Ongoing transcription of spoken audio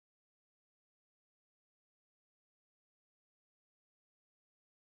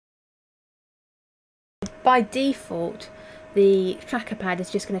by default the tracker pad is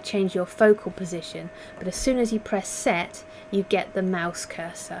just going to change your focal position, but as soon as you press set you get the mouse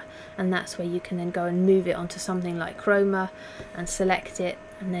cursor, and that's where you can then go and move it onto something like Chroma and select it,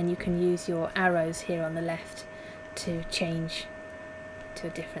 and then you can use your arrows here on the left to change to a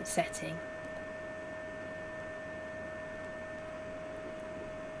different setting.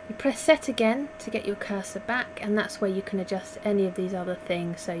 You press set again to get your cursor back, and that's where you can adjust any of these other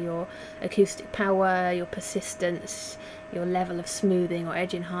things, so your acoustic power, your persistence, your level of smoothing or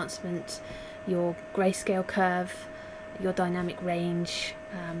edge enhancement, your grayscale curve, your dynamic range.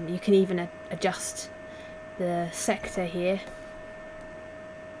 You can even adjust the sector here,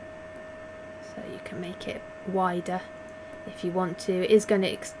 so you can make it wider if you want to. It is going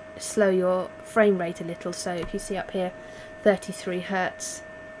to slow your frame rate a little, so if you see up here 33 Hertz,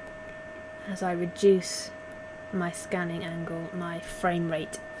 as I reduce my scanning angle, my frame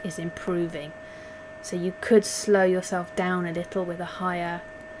rate is improving. So you could slow yourself down a little with a higher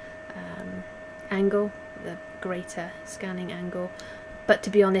angle, the greater scanning angle. But to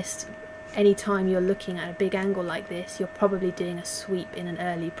be honest, anytime you're looking at a big angle like this, you're probably doing a sweep in an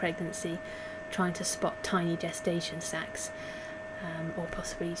early pregnancy, trying to spot tiny gestation sacs, or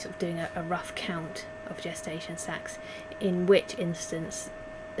possibly sort of doing a rough count of gestation sacs, in which instance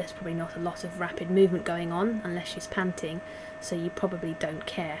there's probably not a lot of rapid movement going on unless she's panting, so you probably don't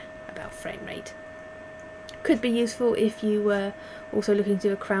care about frame rate. Could be useful if you were also looking to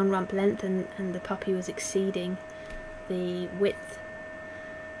do a crown rump length and the puppy was exceeding the width,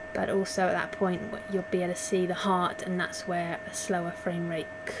 but also at that point you'll be able to see the heart, and that's where a slower frame rate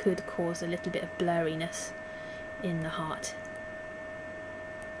could cause a little bit of blurriness in the heart.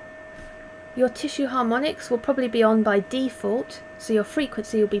 Your tissue harmonics will probably be on by default, so your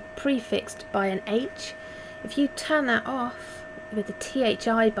frequency will be prefixed by an H. If you turn that off with the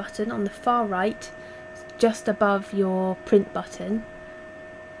THI button on the far right, just above your print button,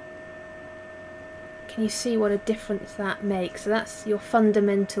 can you see what a difference that makes? So that's your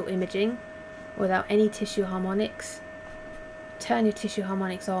fundamental imaging without any tissue harmonics. Turn your tissue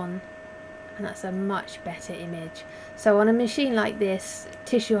harmonics on, and that's a much better image. So on a machine like this,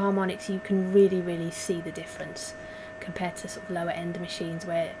 tissue harmonics, you can really see the difference compared to sort of lower end machines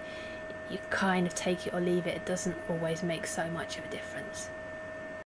where you kind of take it or leave it. It doesn't always make so much of a difference.